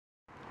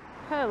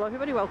Hello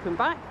everybody, welcome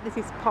back. This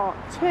is part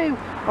 2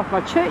 of my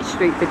Church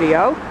Street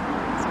video.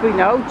 As we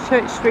know,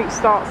 Church Street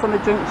starts on the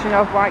junction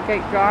of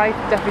Whitegate Drive,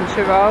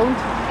 Devonshire Road,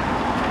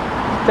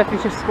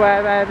 Devonshire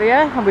Square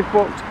area, and we've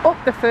walked up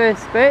the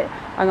first bit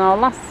and our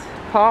last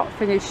part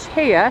finished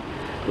here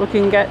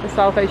looking at the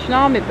Salvation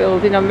Army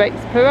building on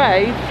Rakes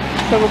Parade.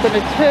 So we're going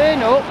to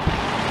turn up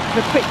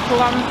the quick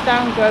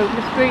Lansdowne Road,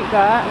 the street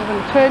there, and we're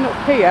going to turn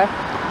up here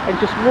and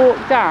just walk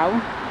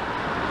down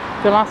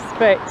the last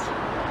bit.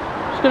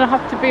 Going to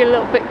have to be a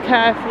little bit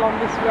careful on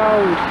this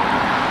road.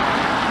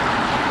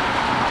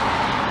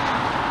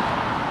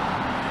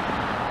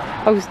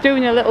 I was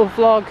doing a little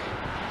vlog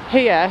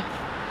here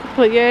a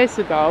couple of years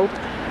ago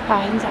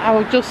and I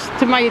was just,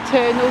 to my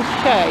eternal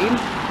shame,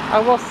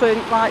 I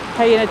wasn't like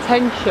paying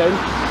attention,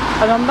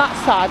 and on that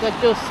side I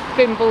just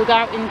bimbled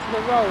out into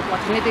the road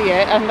like an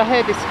idiot, and I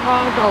heard this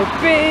car go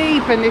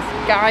beep and this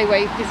guy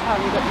waved his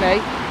hand at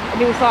me and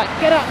he was like,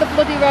 "Get out the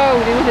bloody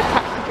road." He was a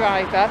taxi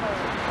driver.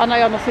 And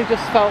I honestly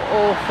just felt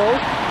awful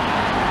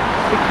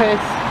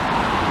because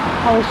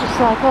I was just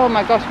like, oh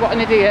my gosh, what an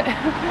idiot.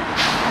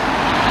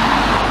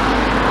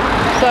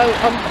 So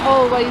I'm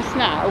always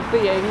now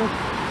being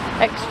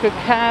extra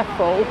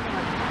careful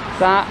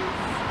that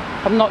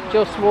I'm not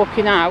just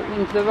walking out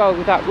into the road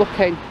without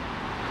looking.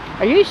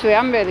 I usually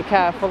am really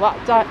careful.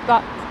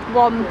 That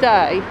one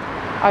day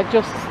I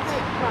just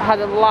had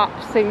a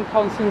lapse in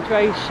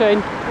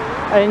concentration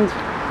and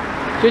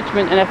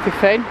judgment and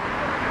everything.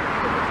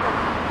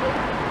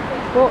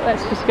 But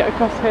let's just get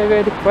across here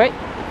really quick.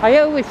 I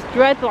always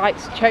dread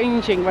lights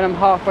changing when I'm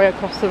halfway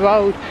across the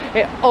road.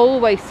 It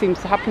always seems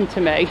to happen to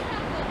me.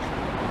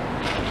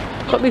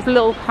 Got these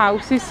little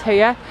houses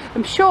here.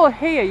 I'm sure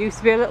here used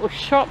to be a little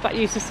shop that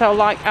used to sell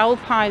like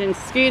alpine and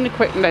skiing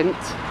equipment.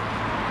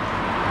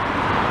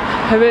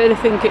 I really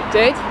think it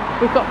did.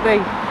 We've got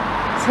the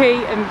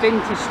tea and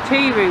vintage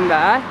tea room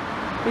there.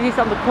 It is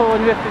on the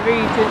corner of the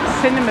Regent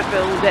Cinema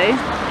building.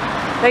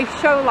 They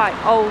show like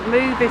old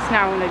movies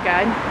now and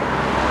again,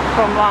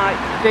 from like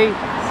the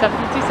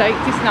 70s,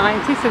 80s,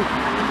 90s,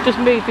 and just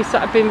movies that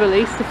have been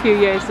released a few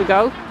years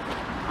ago.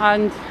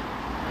 And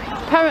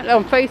apparently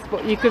on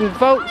Facebook you can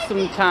vote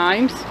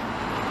sometimes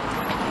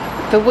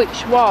for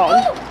which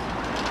one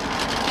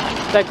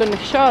they're going to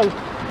show.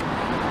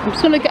 I'm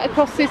just going to get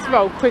across this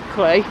road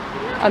quickly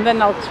and then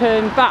I'll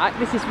turn back.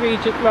 This is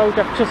Regent Road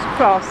I've just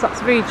crossed.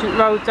 That's Regent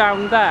Road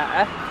down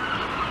there.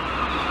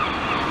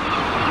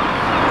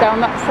 Down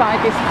that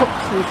side is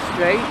Cuxton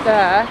Street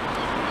there.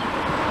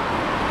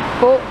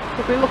 But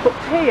if we look up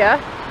here,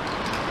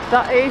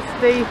 that is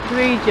the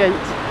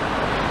Regent,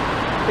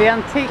 the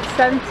Antique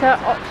Centre,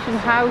 Auction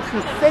House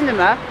and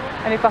Cinema.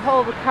 And if I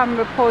hold the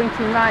camera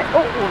pointing right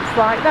upwards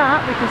like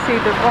that, we can see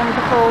the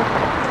wonderful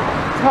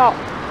top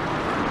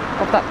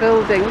of that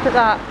building. Look at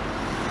that,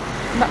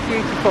 isn't that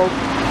beautiful?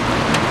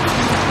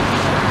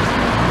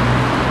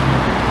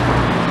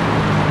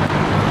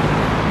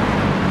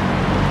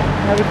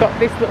 Now we've got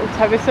this little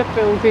terrace of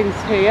buildings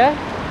here.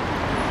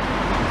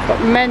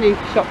 Got many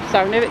shops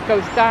down here. It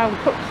goes down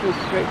Cuxton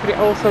Street, but it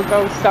also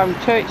goes down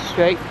Church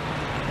Street.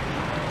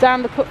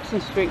 Down the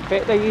Cuxton Street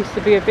bit there used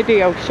to be a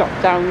video shop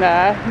down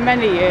there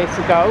many years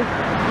ago.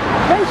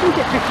 I've mentioned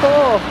it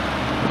before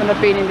when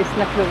I've been in this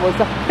neck of the woods.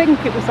 I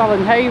think it was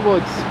Alan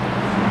Haywood's,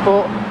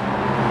 but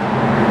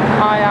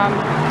I am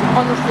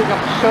honestly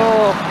not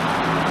sure.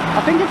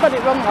 I think I got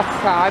it wrong last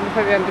time if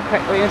I remember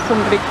correctly, and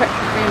somebody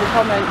corrected me in the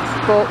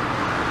comments, but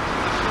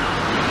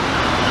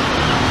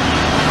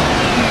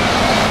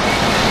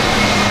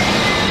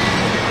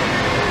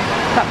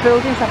that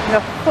building's having a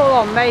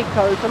full-on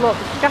makeover. Look,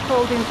 the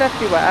scaffolding's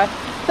everywhere.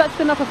 So that's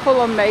going to have a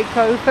full-on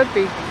makeover,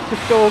 be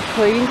just all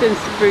cleaned and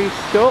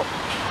spruced up,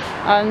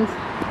 and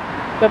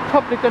they're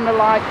probably going to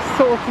like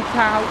sort it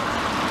out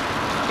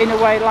in a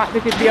way like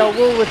they did the old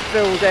Woolworths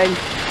building,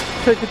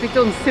 so to be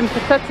done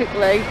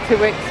sympathetically to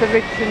its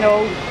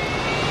original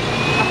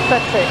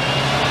aesthetic.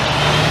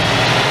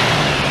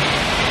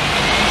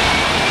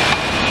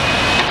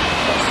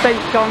 Got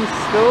St John's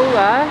School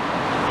there.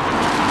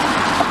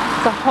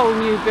 It's a whole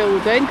new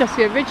building because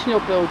the original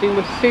building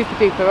was super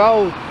duper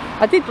old.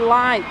 I did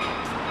like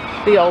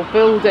the old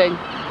building,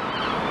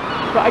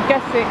 but I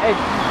guess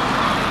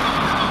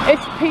as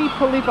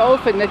people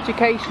evolve and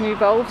education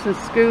evolves and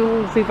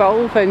schools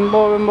evolve and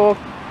more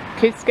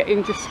kids get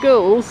into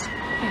schools,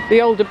 the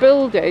older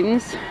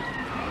buildings,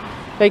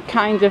 they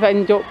kind of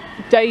end up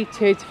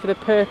dated for the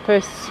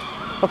purpose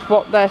of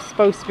what they're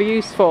supposed to be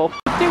used for.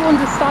 I do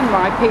understand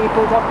why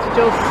people want to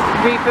just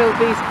rebuild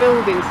these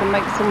buildings and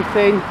make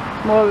something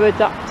more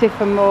adaptive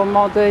and more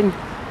modern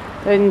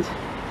and,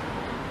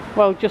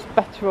 well, just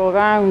better all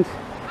round.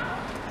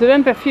 I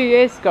remember a few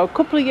years ago, a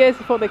couple of years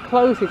before they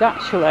closed it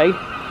actually,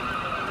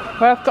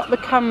 where I've got the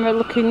camera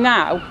looking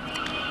now,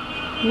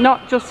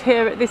 not just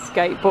here at this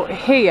gate but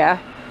here,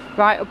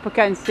 right up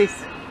against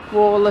this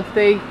wall of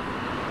the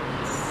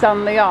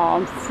Stanley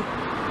Arms,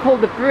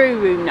 called the Brew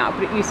Room now,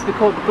 but it used to be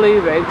called the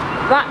Blue Room.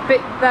 That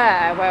bit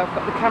there where I've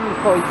got the camera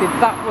pointed,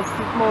 that was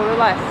more or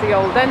less the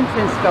old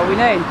entrance going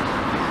in.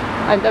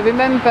 And I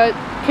remember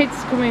kids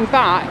coming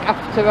back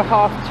after a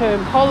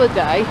half-term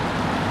holiday,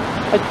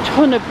 a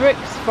ton of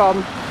bricks from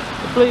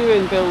the Blue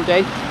Room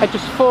building had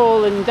just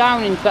fallen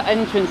down into the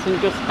entrance and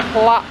just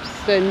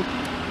collapsed and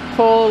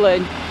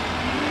fallen.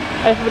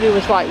 Everybody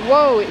was like,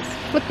 whoa, it's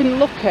flipping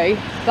lucky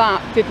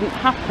that didn't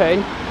happen,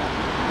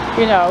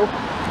 you know,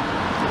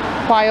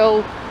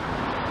 while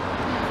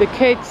the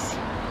kids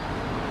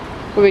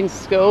were in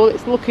school.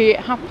 It's lucky it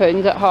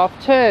happened at half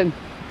term.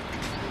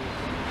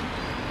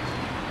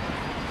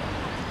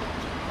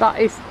 That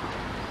is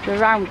the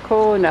round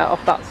corner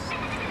of that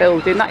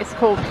building. That is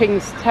called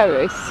King's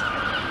Terrace,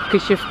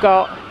 because you've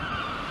got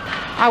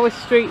our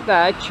street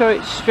there,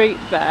 Church Street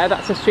there,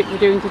 that's the street we're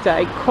doing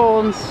today,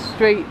 Corn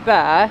Street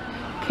there,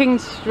 King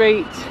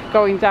Street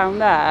going down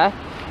there,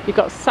 you've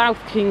got South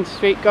King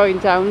Street going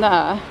down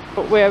there,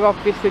 but we're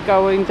obviously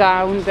going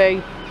down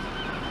the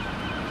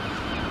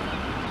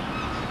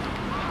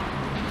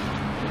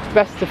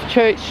rest of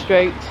Church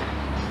Street.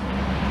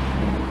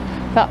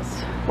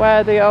 That's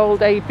where the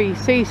old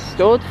ABC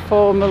stood,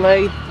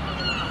 formerly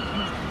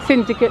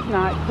Syndicate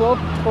nightclub.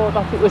 Before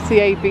that it was the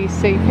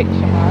ABC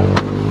Picture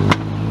House.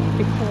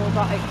 Before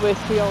that it was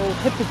the old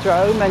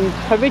Hippodrome,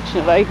 and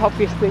originally,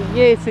 obviously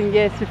years and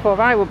years before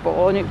I was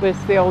born, it was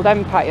the old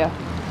Empire.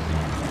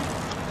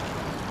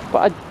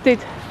 But I did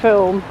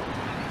film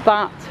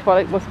that while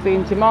it was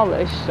being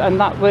demolished, and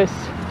that was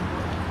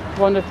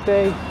one of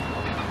the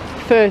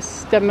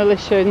first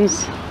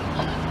demolitions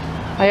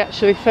I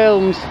actually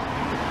filmed.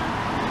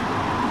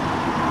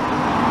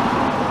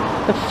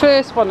 The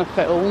first one I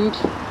filmed,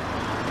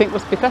 I think,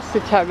 was Bethesda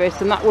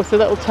Terrace, and that was a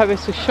little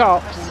terrace of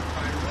shops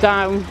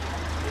down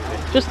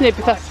just near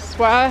Bethesda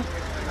Square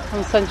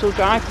on Central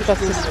Drive,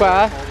 Bethesda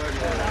Square.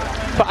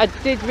 But I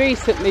did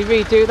recently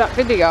redo that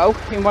video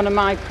in one of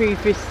my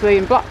previously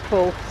in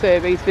Blackpool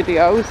series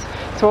videos,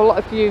 so a lot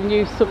of you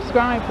new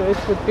subscribers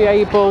would be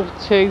able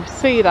to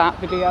see that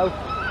video.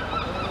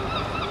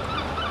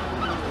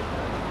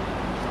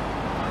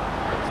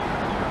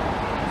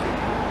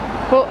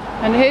 But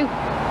anywho,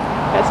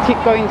 let's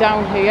keep going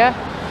down here.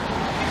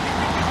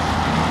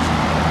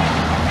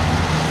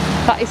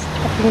 That is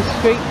Topping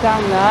Street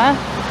down there.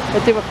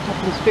 I do have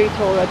Topping Street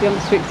already on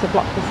the streets of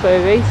Blackpool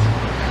series.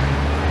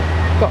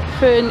 Got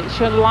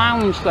Furniture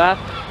Lounge there.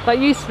 That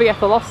used to be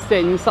Ethel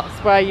Austin's. That's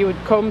where you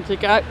would come to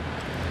get,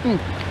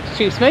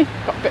 excuse me,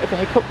 got a bit of a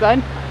hiccup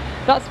then.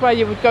 That's where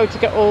you would go to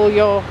get all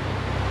your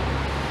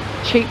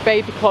cheap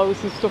baby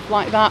clothes and stuff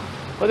like that.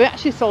 But they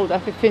actually sold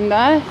everything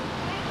there.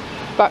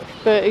 Back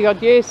 30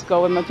 odd years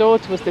ago when my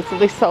daughter was little,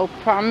 they sold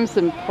prams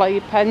and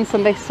playpens,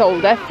 and they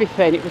sold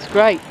everything. It was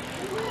great.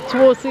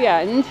 Towards the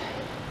end,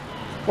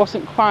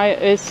 wasn't quite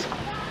as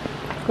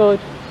good.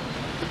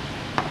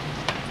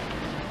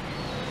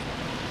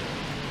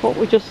 But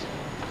we're just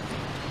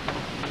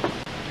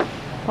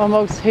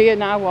almost here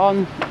now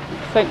on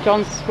St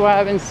John's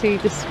Square and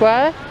Cedar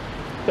Square.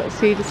 Got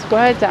Cedar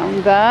Square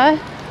down there.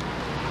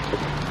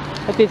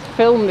 I did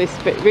film this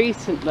bit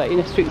recently in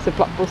the Streets of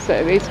Blackpool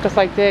series, because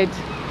I did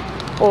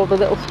all the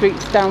little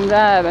streets down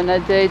there, and I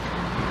did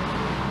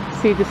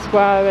Cedar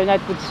Square and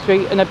Edward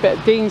Street and a bit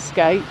of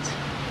Deansgate.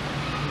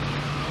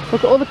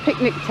 Look at all the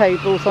picnic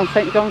tables on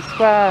St John's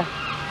Square.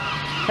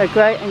 They're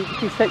great, and you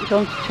can see St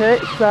John's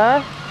Church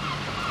there.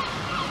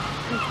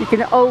 You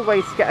can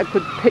always get a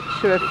good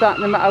picture of that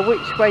no matter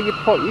which way you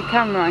put your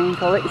camera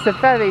angle. It's a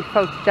very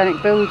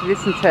photogenic building,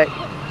 isn't it?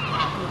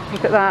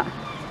 Look at that.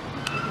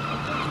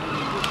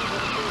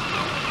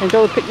 And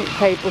all the picnic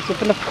tables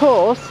up, and of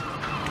course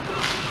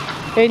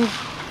in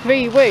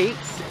 3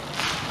 weeks,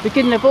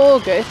 beginning of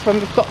August,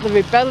 when we've got the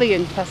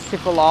Rebellion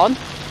Festival on,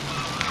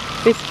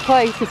 this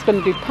place is going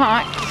to be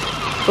packed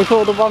with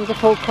all the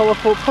wonderful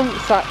colourful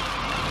punks that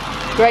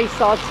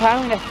grace our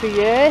town every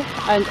year,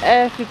 and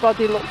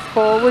everybody looks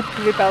forward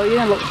to Rebellion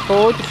and looks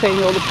forward to seeing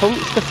all the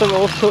punks, because they're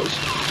all such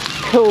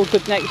cool,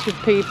 good-natured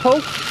people.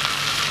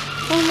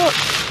 Oh look,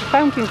 the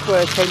fountain's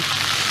working.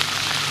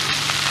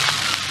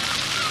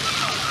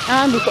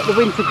 And we've got the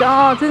Winter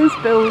Gardens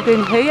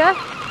building here.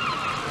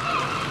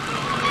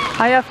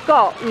 I have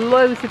got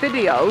loads of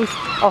videos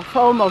of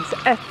almost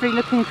every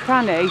nook and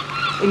cranny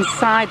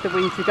inside the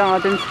Winter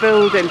Gardens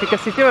building,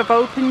 because they do have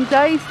open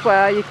days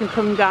where you can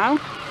come down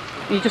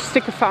and you just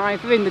stick a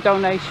 £5 in the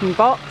donation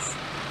box,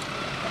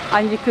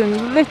 and you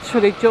can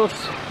literally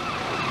just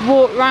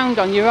walk around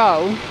on your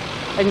own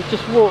and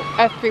just walk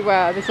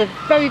everywhere. There's a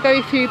very,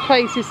 very few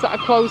places that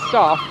are closed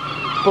off,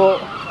 but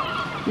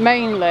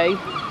mainly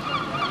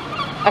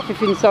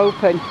everything's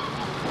open.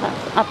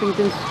 That's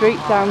Abingdon Street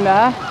down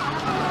there.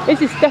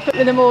 This is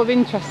definitely the more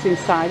interesting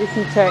side,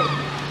 isn't it?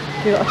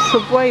 You've got a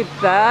Subway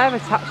there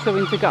attached to the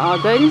Winter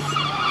Gardens.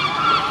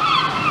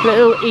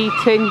 Little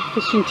eating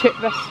fish and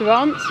chip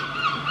restaurant.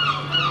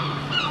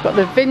 Got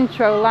the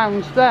Vintro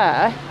Lounge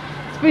there.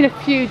 It's been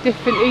a few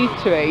different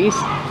eateries,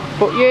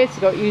 but years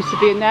ago it used to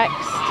be a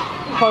Next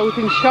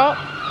clothing shop.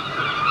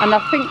 And I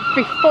think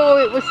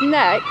before it was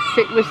Next,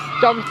 it was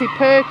Dorothy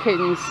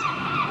Perkins.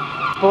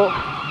 But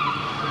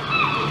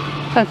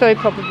I'm very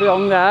probably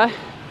wrong there.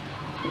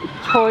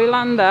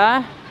 Toyland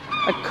there.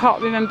 I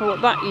can't remember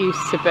what that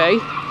used to be.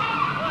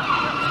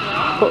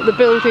 But the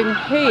building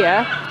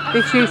here,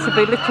 this used to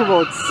be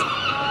Littlewoods.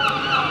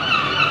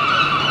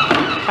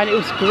 And it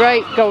was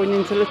great going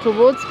into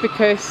Littlewoods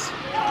because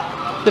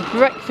the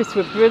breakfasts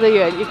were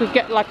brilliant. You could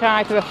get like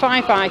either a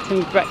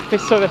 5-item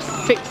breakfast or a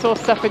 6 or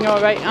 7 or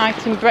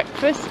 8-item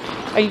breakfast,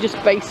 and you just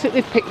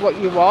basically pick what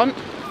you want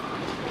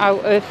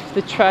out of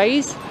the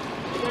trays.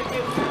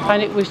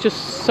 And it was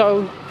just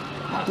so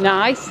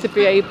nice to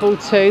be able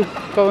to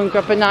go and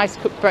grab a nice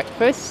cooked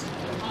breakfast.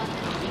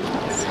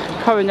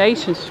 That's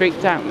Coronation Street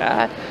down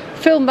there.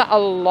 Filmed that a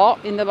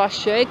lot in the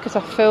last year because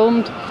I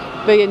filmed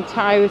the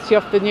entirety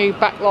of the new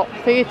backlot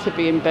theatre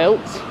being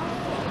built.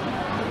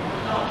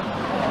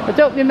 I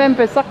don't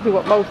remember exactly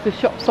what most of the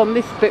shops on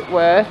this bit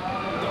were,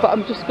 but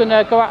I'm just going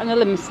to go out on a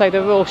limb and say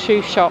they're all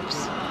shoe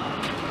shops.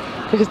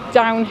 Because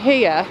down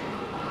here,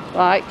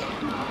 like,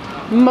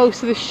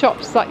 most of the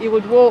shops that you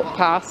would walk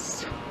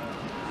past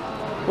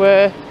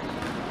were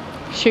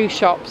shoe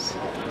shops.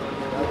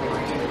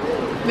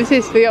 This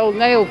is the old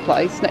nail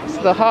place next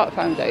to the Heart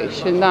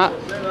Foundation that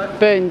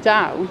burned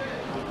down.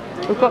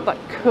 We've got that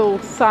cool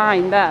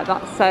sign there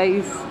that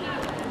says,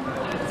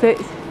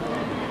 it's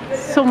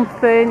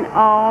something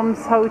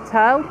Arms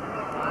Hotel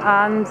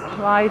and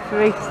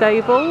Livery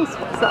Stables.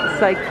 What does that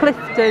say?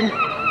 Clifton.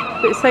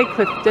 Did it say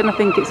Clifton? I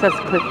think it says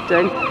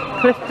Clifton.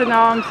 Clifton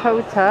Arms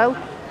Hotel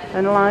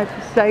and Livery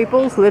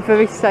Stables,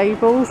 Livery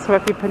Stables,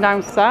 however you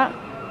pronounce that.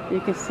 You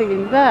can see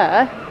in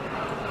there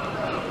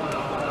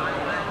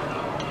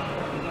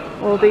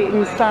all the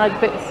inside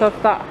bits of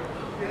that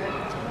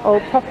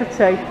old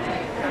property.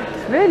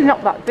 It's really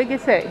not that big,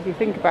 is it, if you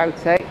think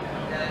about it?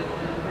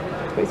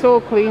 But it's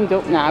all cleaned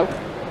up now.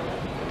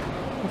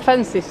 The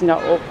fence is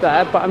not up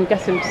there, but I'm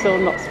guessing I'm still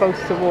not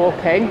supposed to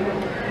walk in.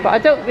 But I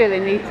don't really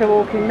need to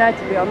walk in there,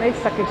 to be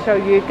honest. I can show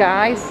you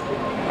guys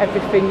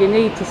everything you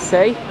need to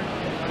see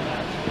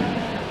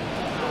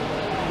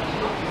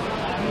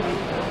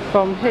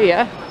from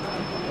here.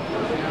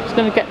 Just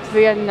going to get to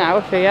the end now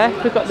of here.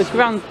 We've got the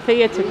Grand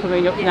Theatre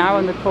coming up now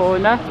on the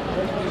corner.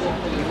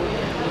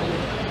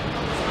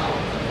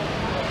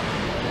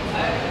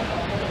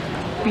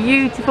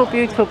 Beautiful,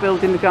 beautiful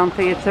building, the Grand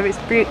Theatre. It's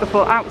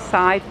beautiful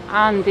outside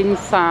and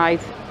inside.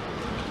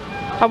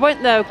 I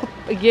went there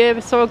a year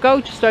or so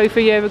ago, just over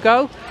a year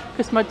ago,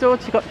 because my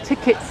daughter got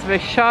tickets for a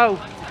show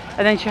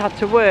and then she had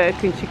to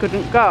work and she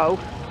couldn't go.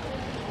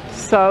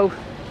 So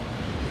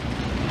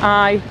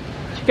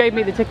she gave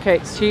me the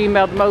tickets, she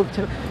emailed them over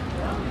to.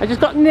 I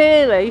just got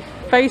nearly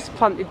face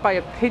planted by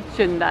a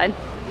pigeon then.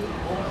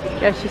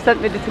 Yeah, she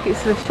sent me the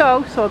tickets to the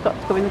show, so I got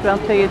to go in the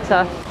Grand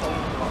Theatre.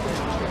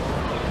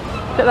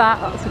 Look at that,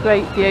 that's a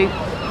great view.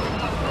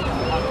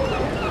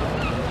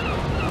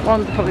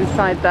 Wonderful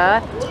inside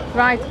there.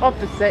 Right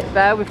opposite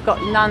there we've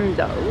got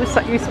Nando's,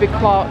 that used to be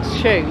Clark's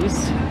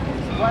Shoes.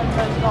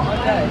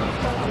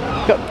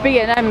 We've got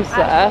B&M's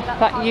there,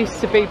 that used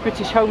to be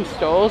British Home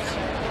Stores.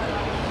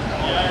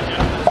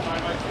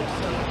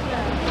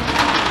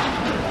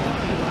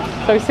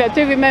 So see, I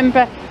do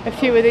remember a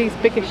few of these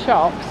bigger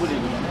shops.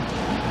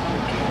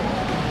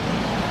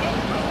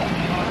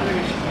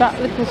 That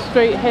little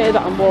street here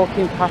that I'm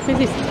walking past, this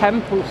is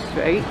Temple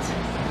Street.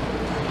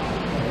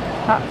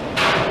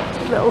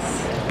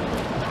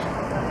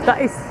 That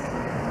is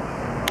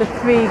the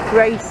Three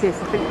Graces.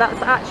 I think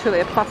that's actually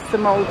a plaster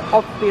mould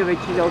of the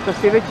original, because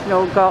the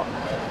original got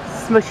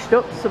smushed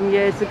up some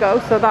years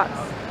ago, so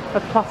that's a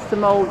plaster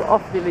mould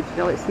of the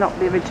original, it's not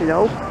the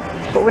original.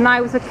 But when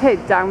I was a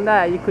kid down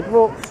there, you could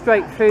walk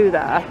straight through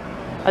there,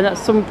 and at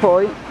some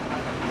point,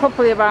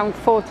 probably around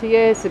 40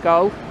 years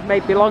ago,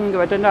 maybe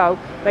longer, I don't know,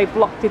 they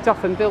blocked it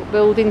off and built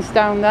buildings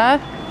down there.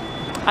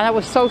 And I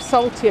was so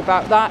salty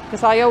about that,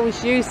 because I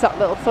always used that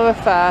little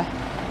thoroughfare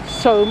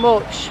so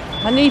much.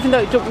 And even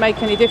though it doesn't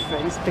make any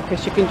difference,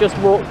 because you can just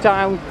walk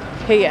down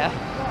here,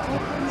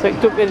 so it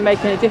doesn't really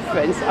make any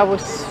difference, I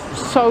was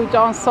so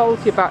darn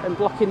salty about them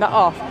blocking that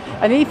off.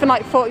 And even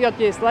like 40 odd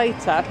years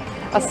later,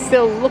 I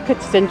still look at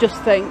it and just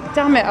think,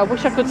 damn it, I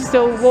wish I could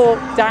still walk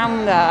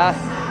down there.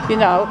 You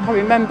know, I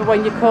remember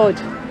when you could.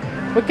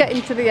 We're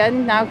getting to the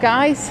end now,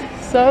 guys,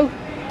 so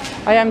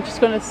I am just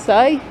going to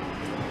say,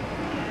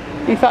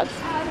 in fact,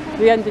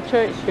 the end of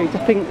Church Street,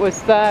 I think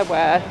was there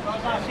where,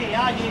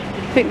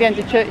 I think the end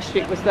of Church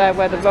Street was there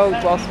where the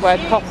road was, where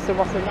Costa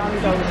was and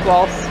Nando's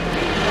was.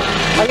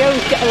 I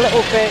always get a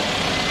little bit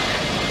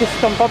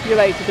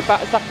discombobulated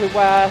about exactly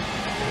where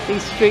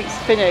these streets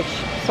finish.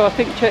 So I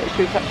think Church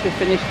Street actually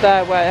finished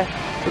there where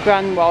the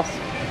Grand was.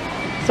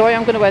 So I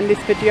am going to end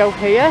this video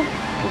here.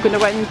 We're going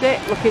to end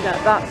it looking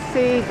at that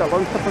seagull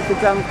on top of the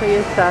Grand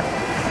Theatre.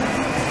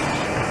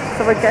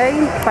 So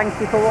again, thank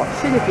you for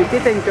watching. If you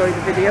did enjoy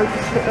the video,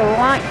 just hit the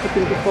like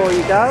button before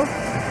you go.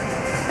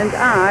 And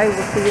I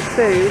will see you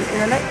soon in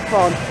the next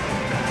one.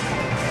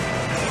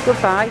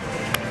 Goodbye.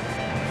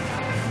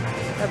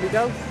 There we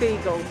go,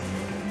 seagulls.